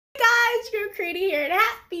Coach Girl Creedy here, and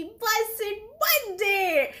happy blessed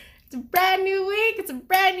Monday! It's a brand new week, it's a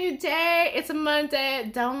brand new day, it's a Monday.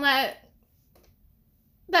 Don't let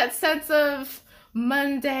that sense of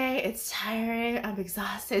Monday, it's tiring, I'm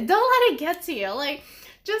exhausted, don't let it get to you.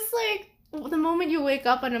 Just the moment you wake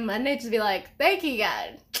up on a Monday, just be like, thank you,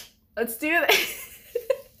 God. Let's do this.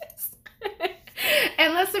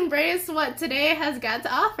 And let's embrace what today has got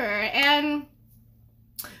to offer. And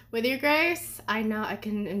with your grace, I know I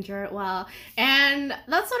can endure it well. And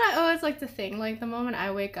that's what I always like to think. The moment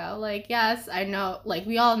I wake up, yes, I know,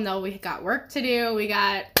 we all know we got work to do, we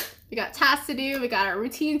got tasks to do, we got our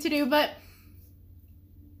routine to do, but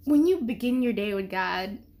when you begin your day with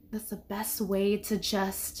God, that's the best way to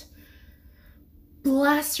just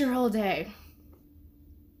bless your whole day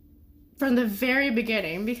from the very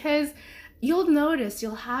beginning, because you'll notice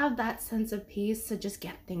you'll have that sense of peace to just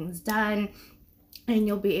get things done, and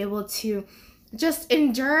you'll be able to just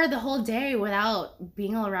endure the whole day without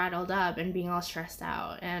being all rattled up and being all stressed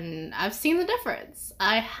out. And I've seen the difference.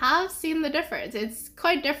 I have seen the difference. It's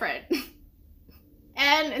quite different.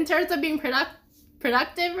 And in terms of being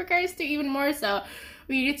productive requires to even more so.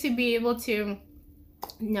 We need to be able to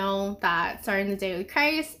know that starting the day with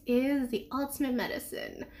Christ is the ultimate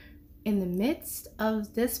medicine in the midst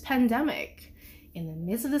of this pandemic.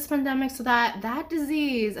 So that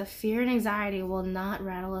disease of fear and anxiety will not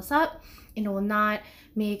rattle us up, and it will not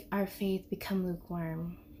make our faith become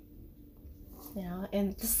lukewarm.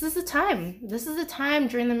 And this is a time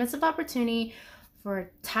during the midst of opportunity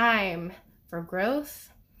for time for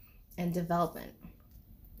growth and development.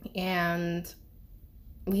 And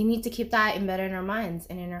we need to keep that embedded in our minds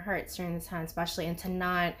and in our hearts during this time, especially, and to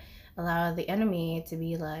not allow the enemy to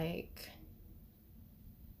be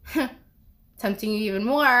tempting you even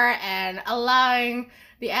more, and allowing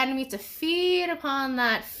the enemy to feed upon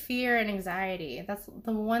that fear and anxiety. That's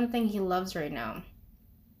the one thing he loves right now.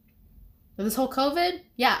 With this whole COVID,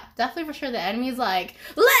 yeah, definitely for sure the enemy's like,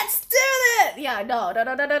 let's do this! Yeah, no.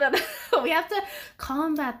 We have to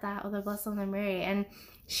combat that with the Blessed Mary, and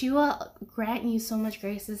she will grant you so much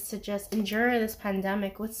graces to just endure this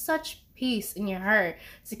pandemic with such peace in your heart,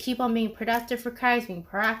 to keep on being productive for Christ, being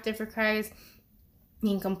proactive for Christ,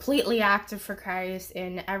 being completely active for Christ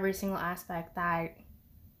in every single aspect that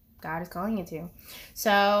God is calling you to.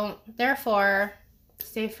 So, therefore,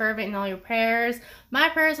 stay fervent in all your prayers. My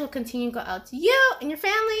prayers will continue to go out to you and your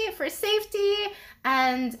family for safety,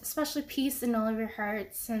 and especially peace in all of your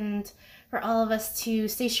hearts, and for all of us to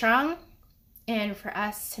stay strong, and for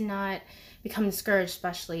us to not become discouraged,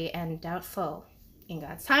 especially, and doubtful in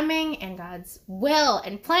God's timing and God's will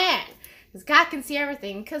and plan. Because God can see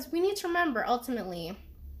everything. Because we need to remember, ultimately,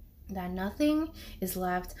 that nothing is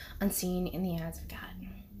left unseen in the eyes of God.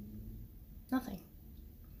 Nothing.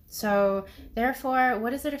 So, therefore,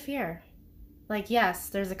 what is there to fear? Yes,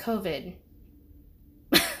 there's a COVID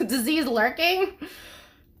disease lurking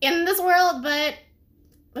in this world, but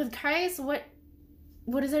with Christ, what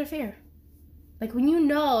is there to fear? When you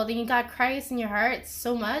know that you got Christ in your heart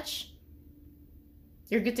so much,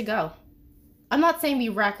 you're good to go. I'm not saying be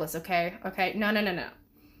reckless, okay? Okay, no.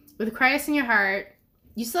 With Christ in your heart,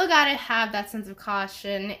 you still gotta have that sense of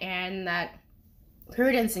caution and that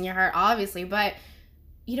prudence in your heart, obviously, but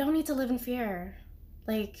you don't need to live in fear.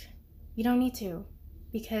 You don't need to,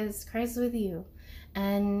 because Christ is with you.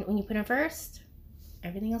 And when you put him first,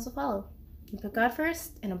 everything else will follow. You put God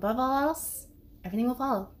first, and above all else, everything will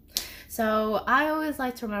follow. So I always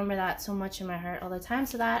like to remember that so much in my heart all the time,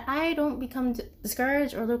 so that I don't become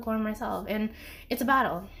discouraged or lukewarm myself. And it's a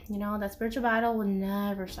battle, that spiritual battle will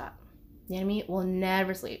never stop. The enemy will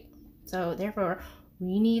never sleep. So therefore,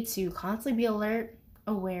 we need to constantly be alert,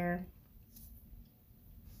 aware,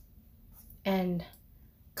 and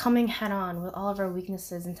coming head on with all of our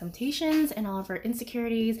weaknesses and temptations and all of our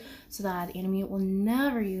insecurities, so that the enemy will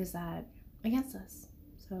never use that against us.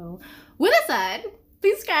 So with that said,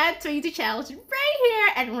 please subscribe to my YouTube channel right here,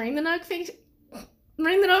 and ring the notification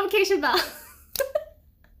bell.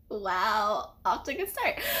 Wow, off to a good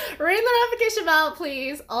start. Ring the notification bell,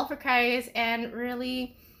 please, all for Christ. And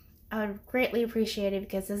really, I would greatly appreciate it,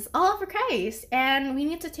 because it's all for Christ, and we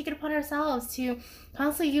need to take it upon ourselves to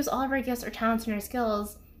constantly use all of our gifts, our talents, and our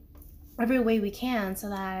skills every way we can, so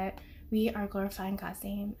that we are glorifying God's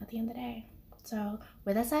name at the end of the day. So,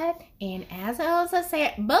 with that said, and as I also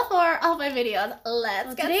say before all my videos,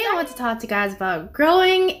 let's get started. I want to talk to you guys about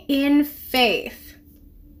growing in faith.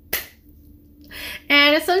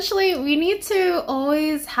 And essentially, we need to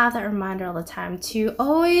always have that reminder all the time, to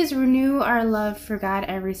always renew our love for God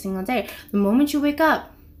every single day. The moment you wake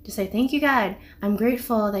up, Just say, thank you, God. I'm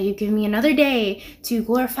grateful that you give me another day to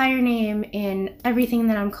glorify your name in everything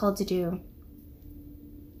that I'm called to do.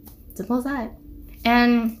 Simple as that.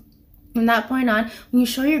 And from that point on, when you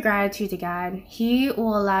show your gratitude to God, He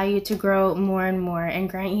will allow you to grow more and more and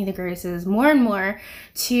grant you the graces more and more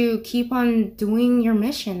to keep on doing your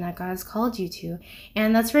mission that God has called you to.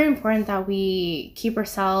 And that's very important that we keep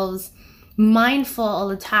ourselves mindful all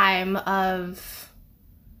the time of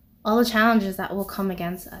all the challenges that will come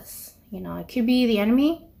against us. It could be the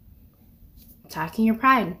enemy attacking your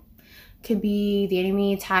pride. It could be the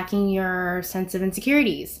enemy attacking your sense of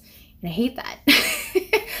insecurities. And I hate that.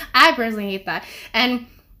 I personally hate that. And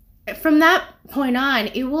from that point on,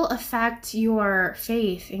 it will affect your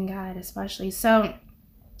faith in God, especially. So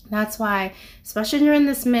that's why, especially during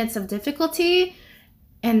this midst of difficulty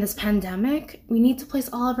and this pandemic, we need to place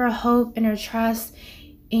all of our hope and our trust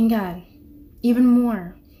in God even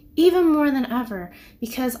more than ever,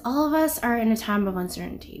 because all of us are in a time of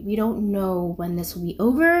uncertainty. We don't know when this will be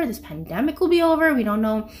over. This pandemic will be over. We don't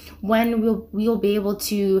know when we'll be able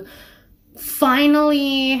to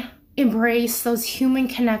finally embrace those human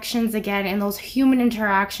connections again and those human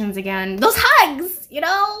interactions again. Those hugs,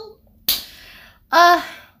 I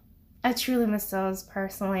truly miss those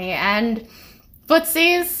personally. And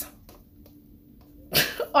footsies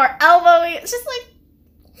or elbowing, it's just like,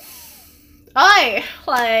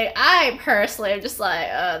 I personally am just like,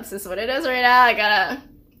 this is what it is right now. I gotta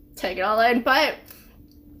take it all in. But,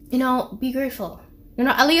 be grateful.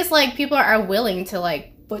 At least, people are willing to,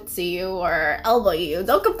 footsie you or elbow you.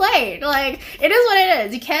 Don't complain. It is what it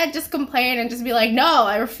is. You can't just complain and just be like, no,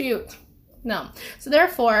 I refute. No. So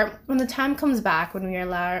therefore, when the time comes back, when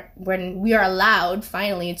we are allowed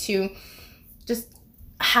finally to just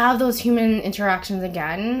have those human interactions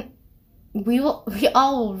again, we all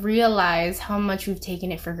will realize how much we've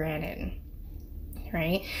taken it for granted,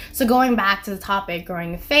 right? So going back to the topic,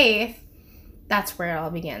 growing in faith, that's where it all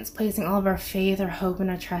begins. Placing all of our faith, our hope, and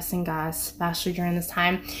our trust in God, especially during this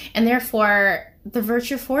time. And therefore, the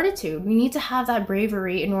virtue of fortitude. We need to have that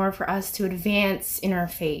bravery in order for us to advance in our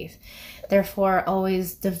faith. Therefore,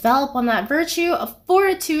 always develop on that virtue of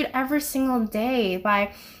fortitude every single day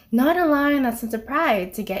by not allowing that sense of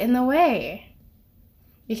pride to get in the way.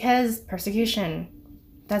 Because persecution,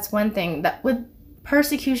 that's one thing. That with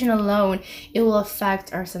persecution alone, it will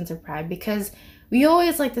affect our sense of pride, because we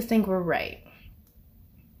always like to think we're right.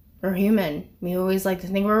 We're human. We always like to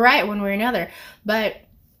think we're right one way or another. But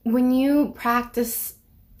when you practice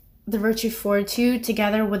the virtue of fortitude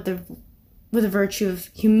together with the virtue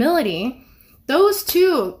of humility, those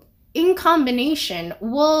two in combination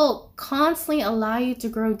will constantly allow you to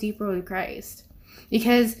grow deeper with Christ.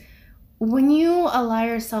 Because when you allow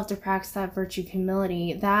yourself to practice that virtue of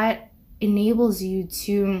humility, that enables you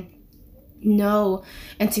to know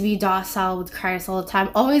and to be docile with Christ all the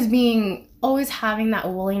time, always having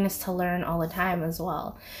that willingness to learn all the time as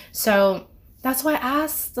well. So that's why I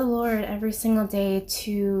ask the Lord every single day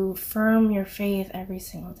to firm your faith every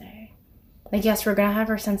single day. Yes, we're gonna have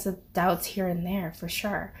our sense of doubts here and there for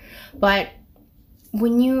sure, but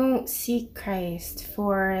when you seek Christ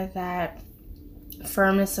for that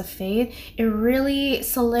firmness of faith, it really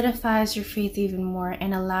solidifies your faith even more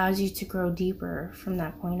and allows you to grow deeper from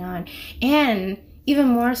that point on. And even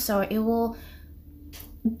more so, it will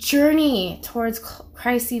journey towards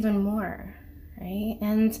Christ even more, right?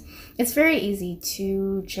 And it's very easy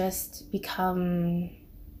to just become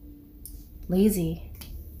lazy,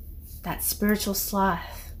 that spiritual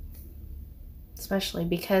sloth, especially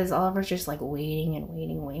because all of us are just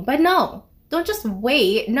waiting. But no, don't just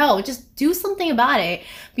wait. No, just do something about it.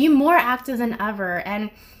 Be more active than ever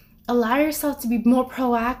and allow yourself to be more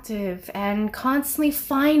proactive and constantly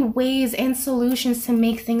find ways and solutions to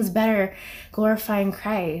make things better, glorifying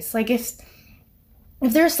Christ. If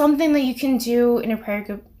there's something that you can do in a prayer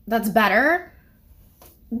group that's better,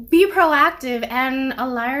 be proactive and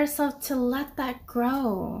allow yourself to let that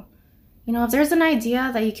grow. If there's an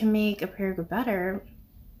idea that you can make a prayer group better,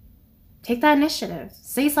 take that initiative,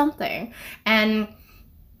 say something, and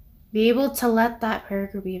be able to let that prayer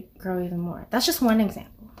group grow even more. That's just one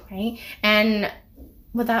example, right? And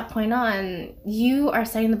with that point on, you are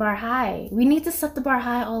setting the bar high. We need to set the bar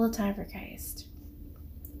high all the time for Christ.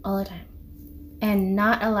 All the time. And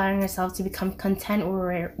not allowing ourselves to become content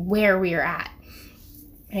where we are at,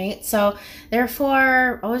 right? So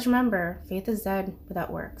therefore, always remember, faith is dead without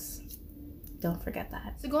works. Don't forget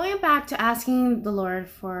that. So going back to asking the Lord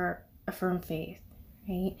for a firm faith,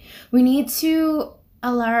 right? We need to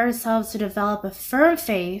allow ourselves to develop a firm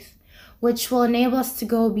faith, which will enable us to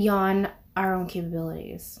go beyond our own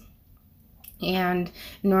capabilities. And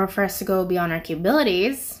in order for us to go beyond our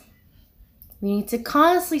capabilities, We need to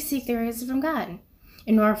constantly seek the grace from God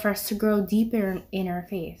in order for us to grow deeper in our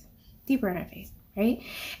faith, right?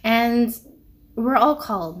 And we're all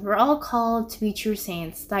called to be true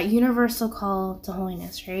saints, that universal call to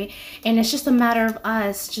holiness, right? And it's just a matter of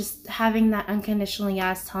us just having that unconditional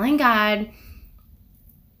yes, telling God,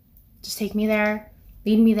 just take me there,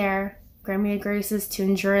 lead me there, grant me the graces to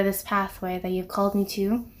endure this pathway that you've called me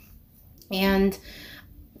to, and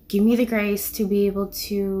give me the grace to be able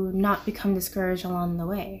to not become discouraged along the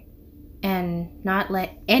way and not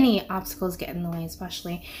let any obstacles get in the way,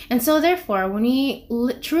 especially. And so therefore, when we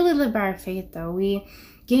truly live by our faith, though, we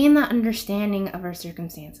gain that understanding of our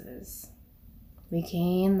circumstances.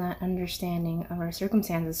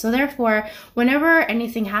 So therefore, whenever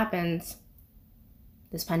anything happens,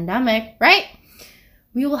 this pandemic, right?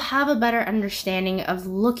 We will have a better understanding of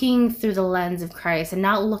looking through the lens of Christ and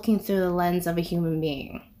not looking through the lens of a human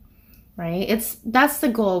being, right? That's the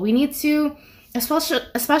goal. We need to,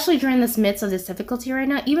 especially during this midst of this difficulty right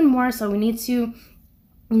now, even more so, we need to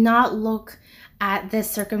not look at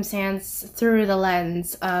this circumstance through the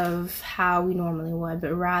lens of how we normally would,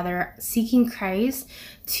 but rather seeking Christ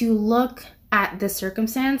to look at this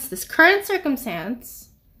circumstance, this current circumstance,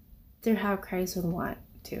 through how Christ would want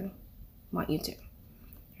you to.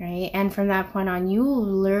 Right? And from that point on, you will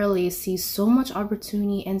literally see so much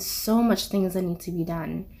opportunity and so much things that need to be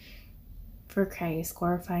done for Christ,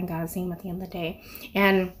 glorifying God's name at the end of the day.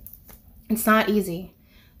 And it's not easy.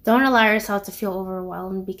 Don't allow yourself to feel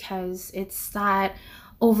overwhelmed, because it's that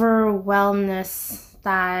overwhelmness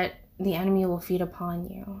that the enemy will feed upon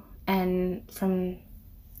you. And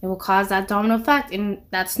it will cause that domino effect and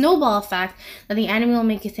that snowball effect that the enemy will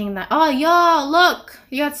make you think that, oh, y'all, look,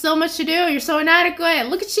 you got so much to do. You're so inadequate.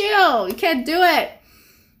 Look at you. You can't do it.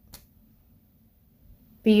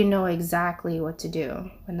 But you know exactly what to do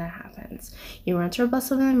when that happens. You run to our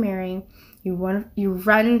Blessed Mother Mary. You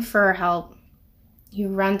run for help. You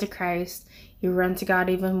run to Christ. You run to God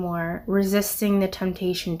even more, resisting the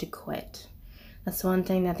temptation to quit. That's one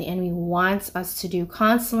thing that the enemy wants us to do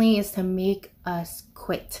constantly, is to make us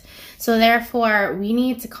quit. So therefore, we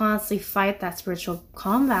need to constantly fight that spiritual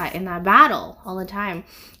combat in that battle all the time.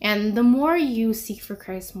 And the more you seek for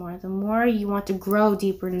Christ more, the more you want to grow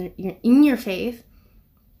deeper in your faith,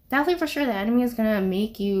 definitely for sure the enemy is going to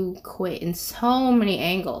make you quit in so many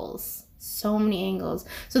angles. So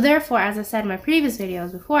therefore, as I said in my previous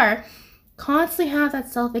videos before, constantly have that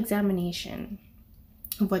self-examination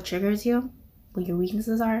of what triggers you, what your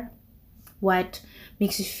weaknesses are, what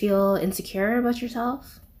makes you feel insecure about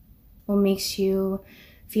yourself, what makes you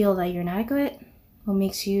feel that you're inadequate, what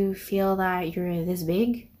makes you feel that you're this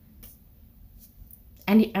big,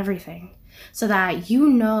 and everything, so that you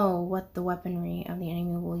know what the weaponry of the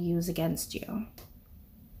enemy will use against you.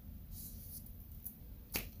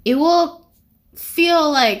 It will feel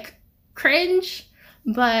like cringe,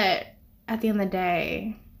 but at the end of the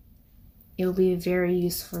day, it will be very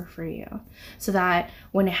useful for you, so that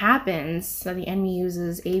when it happens, that the enemy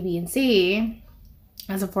uses A, B, and C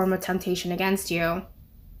as a form of temptation against you,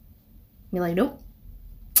 you're like, nope,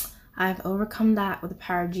 I've overcome that with the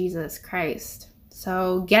power of Jesus Christ.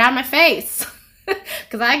 So get out of my face,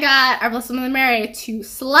 because I got our Blessed Mother Mary to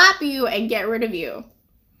slap you and get rid of you.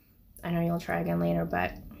 I know you'll try again later,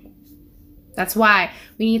 but that's why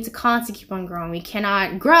we need to constantly keep on growing. We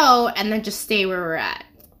cannot grow and then just stay where we're at.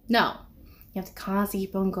 No. You have to constantly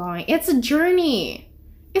keep on going. It's a journey.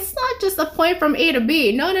 It's not just a point from A to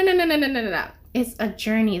B. No. It's a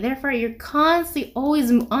journey. Therefore, you're constantly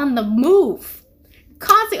always on the move.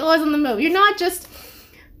 You're not just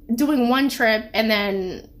doing one trip and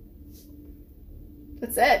then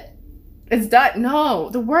that's it. It's done. No,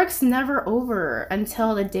 the work's never over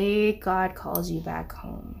until the day God calls you back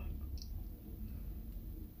home.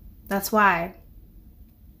 That's why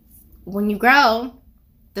when you grow,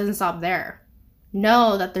 it doesn't stop there.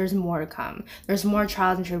 Know that there's more to come. There's more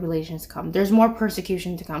trials and tribulations to come. There's more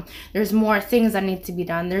persecution to come. There's more things that need to be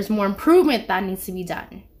done. There's more improvement that needs to be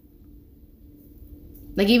done.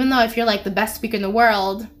 Like, even though if you're like the best speaker in the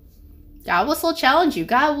world, God will still challenge you.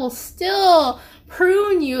 God will still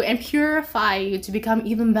prune you and purify you to become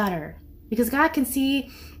even better. Because God can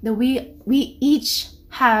see that we each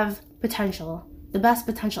have potential, the best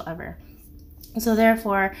potential ever. So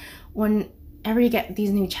therefore, whenever you get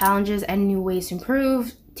these new challenges and new ways to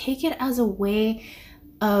improve, take it as a way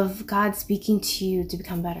of God speaking to you to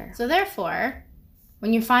become better. So therefore,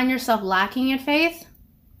 when you find yourself lacking in faith,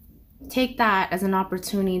 take that as an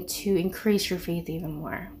opportunity to increase your faith even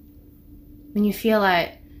more. When you feel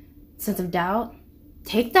that sense of doubt,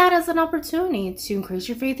 take that as an opportunity to increase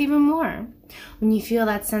your faith even more. When you feel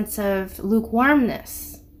that sense of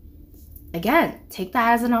lukewarmness, again, take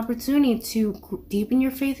that as an opportunity to deepen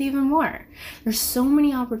your faith even more. There's so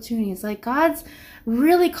many opportunities. Like, God's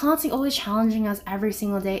really constantly always challenging us every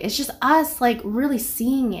single day. It's just us like really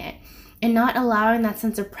seeing it and not allowing that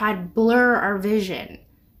sense of pride blur our vision,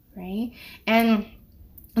 right? And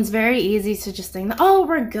it's very easy to just think, oh,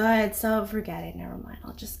 we're good, so forget it, never mind,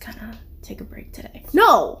 I'll just kind of take a break today.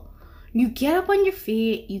 No, you get up on your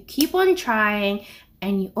feet, you keep on trying,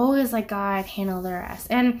 and you always let God handle the rest.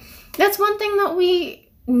 And that's one thing that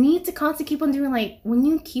we need to constantly keep on doing. Like, when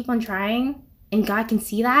you keep on trying and God can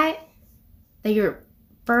see that you're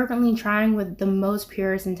fervently trying with the most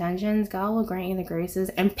purest intentions, God will grant you the graces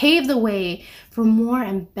and pave the way for more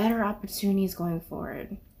and better opportunities going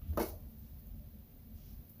forward.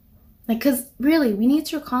 Like, because really, we need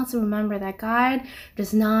to constantly remember that God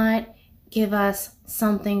does not give us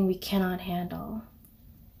something we cannot handle.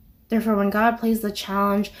 Therefore, when God places a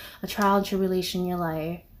challenge, a trial and tribulation in your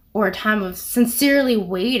life, or a time of sincerely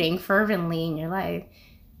waiting fervently in your life,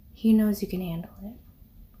 He knows you can handle it.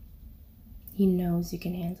 He knows you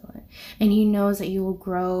can handle it. And He knows that you will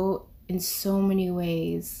grow in so many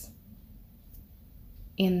ways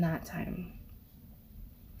in that time.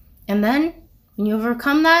 And then, when you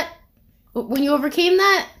overcame that,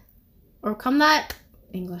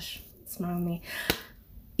 English, smile with me,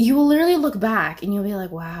 you will literally look back and you'll be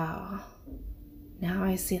like, wow, now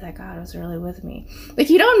I see that God was really with me. Like,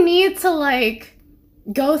 you don't need to like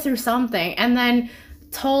go through something and then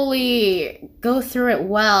totally go through it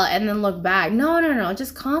well and then look back. No.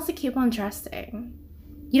 Just constantly keep on trusting.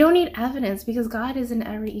 You don't need evidence because God is in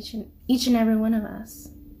each and every one of us.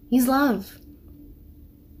 He's love.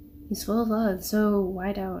 He's full of love. So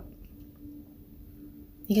why doubt?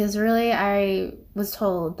 Because really, I was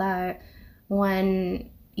told that when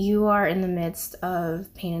you are in the midst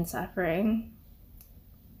of pain and suffering,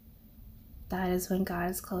 that is when God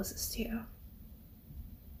is closest to you.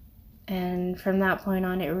 And from that point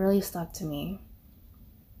on, it really stuck to me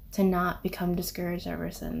to not become discouraged ever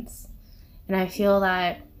since. And I feel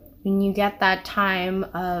that when you get that time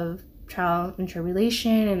of trial and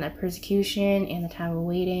tribulation and that persecution and the time of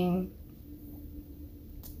waiting,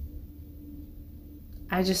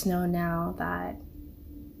 I just know now that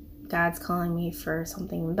God's calling me for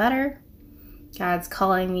something better. God's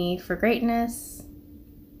calling me for greatness.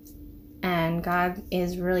 And God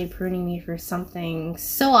is really pruning me for something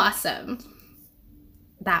so awesome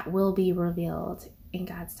that will be revealed in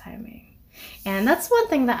God's timing. And that's one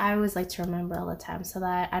thing that I always like to remember all the time so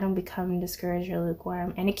that I don't become discouraged or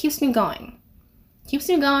lukewarm. And it keeps me going. Keeps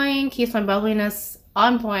my bubbliness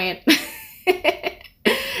on point.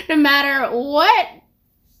 No matter what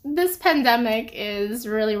this pandemic is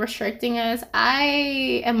really restricting us,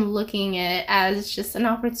 I am looking at it as just an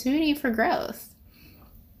opportunity for growth.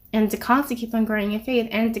 And to constantly keep on growing in faith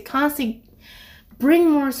and to constantly bring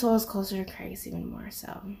more souls closer to Christ even more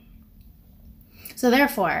so. So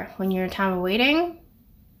therefore, when you're in time of waiting,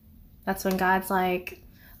 that's when God's like,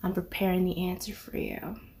 I'm preparing the answer for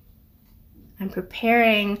you. I'm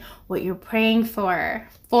preparing what you're praying for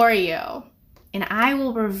you. And I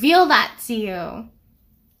will reveal that to you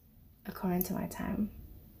according to my time.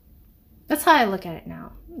 That's how I look at it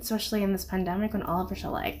now, especially in this pandemic when all of us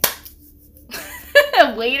are like,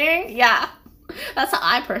 waiting. Yeah, that's how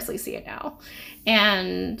I personally see it now.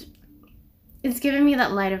 And it's given me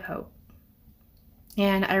that light of hope.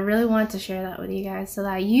 And I really want to share that with you guys so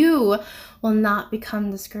that you will not become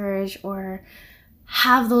discouraged or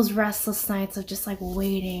have those restless nights of just like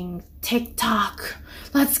waiting, TikTok,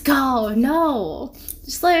 let's go. No,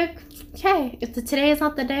 just like, okay, if today is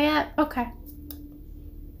not the day yet, okay.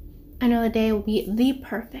 I know the day will be the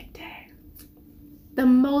perfect day. The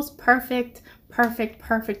most perfect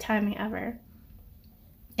timing ever.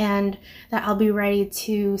 And that I'll be ready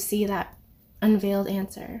to see that unveiled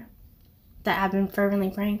answer that I've been fervently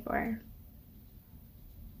praying for.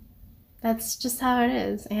 That's just how it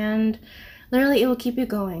is. And literally, it will keep you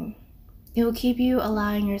going. It will keep you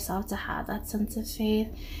allowing yourself to have that sense of faith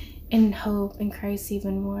and hope in Christ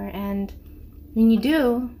even more. And when you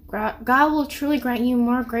do, God will truly grant you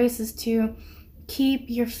more graces to keep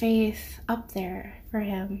your faith up there for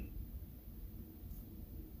Him.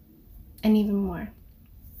 And even more.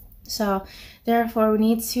 So, therefore, we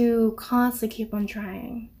need to constantly keep on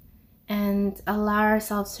trying and allow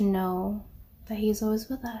ourselves to know that He's always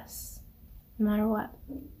with us, no matter what.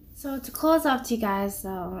 So, to close off to you guys,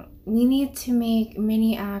 though, we need to make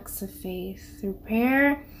many acts of faith through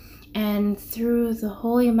prayer and through the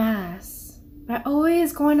Holy Mass. By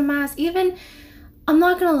always going to Mass, even, I'm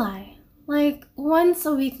not gonna lie, like once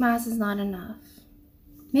a week Mass is not enough.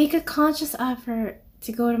 Make a conscious effort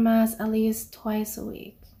to go to Mass at least twice a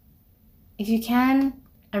week. if you can,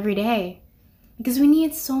 every day. Because we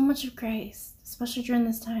need so much of grace, especially during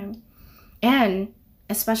this time. And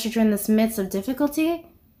especially during this midst of difficulty,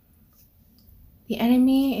 the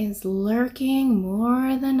enemy is lurking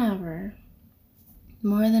more than ever.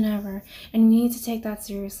 More than ever. And we need to take that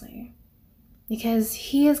seriously. Because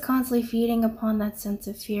he is constantly feeding upon that sense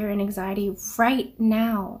of fear and anxiety right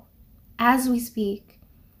now, as we speak.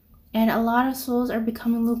 And a lot of souls are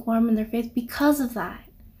becoming lukewarm in their faith because of that.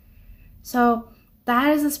 So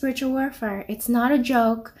that is a spiritual warfare. It's not a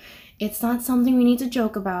joke. It's not something we need to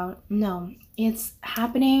joke about. No, it's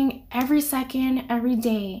happening every second, every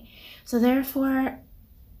day. So therefore,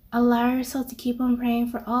 allow yourself to keep on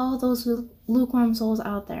praying for all those lukewarm souls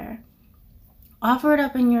out there. Offer it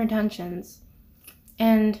up in your intentions.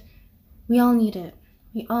 And we all need it.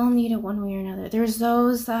 We all need it one way or another. There's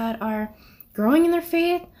those that are growing in their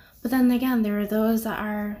faith, but then again, there are those that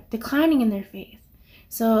are declining in their faith.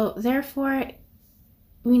 So therefore,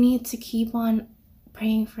 we need to keep on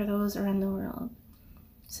praying for those around the world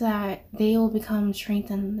so that they will become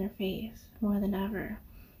strengthened in their faith more than ever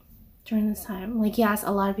during this time. Like, yes,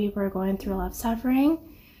 a lot of people are going through a lot of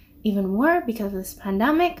suffering, even more because of this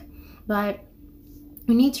pandemic, but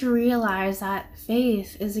we need to realize that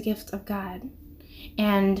faith is a gift of God.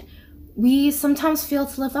 And we sometimes fail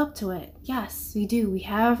to live up to it. Yes, we do. We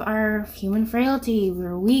have our human frailty.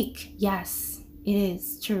 We're weak. Yes, it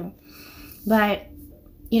is true. But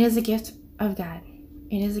it is a gift of God.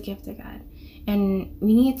 It is a gift of God. And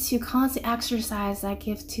we need to constantly exercise that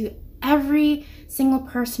gift to every single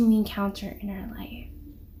person we encounter in our life.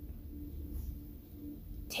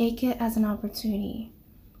 Take it as an opportunity.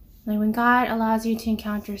 Like when God allows you to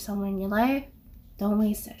encounter someone in your life, don't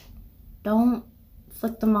waste it. Don't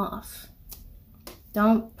flick them off.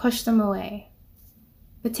 Don't push them away.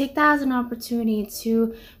 But take that as an opportunity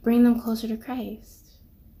to bring them closer to Christ.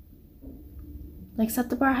 Like,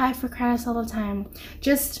 set the bar high for Christ all the time.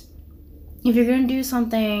 Just, if you're going to do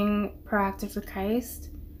something proactive for Christ,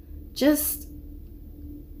 just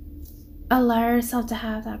allow yourself to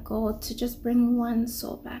have that goal to just bring one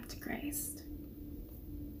soul back to Christ.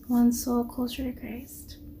 One soul closer to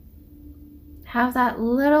Christ. Have that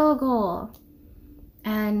little goal.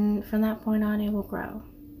 And from that point on, it will grow.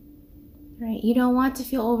 Right? You don't want to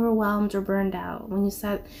feel overwhelmed or burned out when you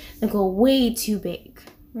set the goal way too big.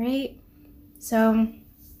 Right? So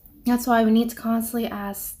that's why we need to constantly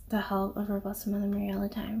ask the help of our Blessed Mother Mary all the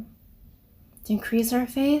time. To increase our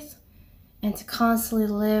faith and to constantly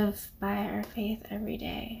live by our faith every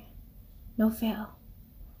day. No fail.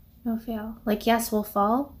 No fail. Like, yes, we'll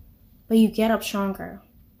fall, but you get up stronger.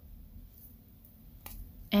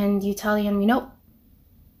 And you tell the enemy, nope.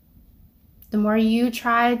 The more you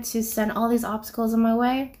try to send all these obstacles in my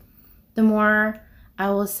way, the more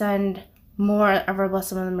I will send more of our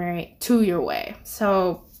Blessed Mother Mary to your way.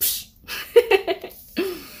 So,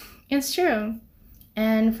 it's true.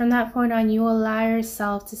 And from that point on, you allow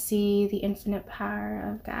yourself to see the infinite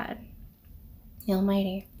power of God, the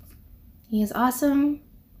Almighty. He is awesome.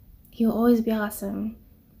 He will always be awesome.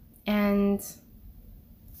 And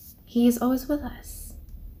He is always with us,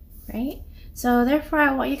 right? So therefore,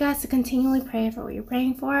 I want you guys to continually pray for what you're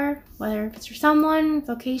praying for, whether it's your someone,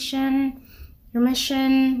 vocation, your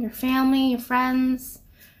mission, your family, your friends.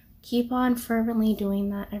 Keep on fervently doing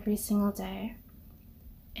that every single day.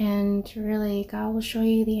 And really, God will show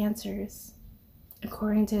you the answers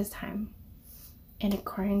according to His time and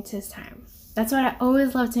according to His time. That's what I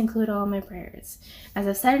always love to include all my prayers. As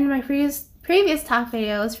I've said in my previous top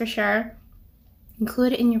videos, for sure,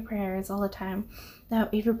 include it in your prayers all the time.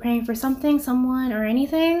 That if you're praying for something, someone, or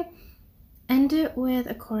anything, end it with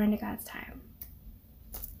according to God's time.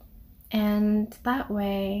 And that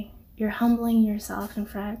way, you're humbling yourself in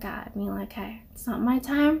front of God, being like, hey, it's not my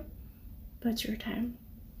time, but it's your time.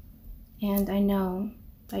 And I know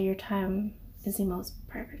that your time is the most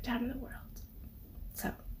perfect time in the world.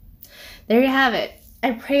 So, there you have it.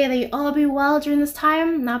 I pray that you all be well during this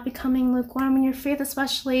time, not becoming lukewarm in your faith,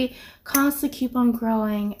 especially constantly keep on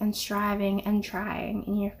growing and striving and trying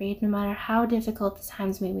in your faith, no matter how difficult the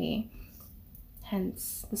times may be.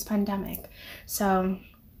 Hence, this pandemic. So,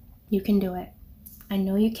 you can do it. I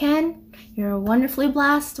know you can. You're wonderfully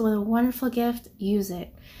blessed with a wonderful gift. Use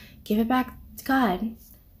it. Give it back to God.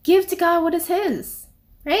 Give to God what is His,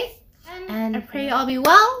 right? And I pray you all be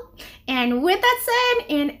well. And with that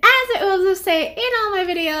said, and as I always say in all my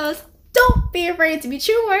videos, don't be afraid to be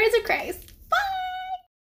true warriors of Christ.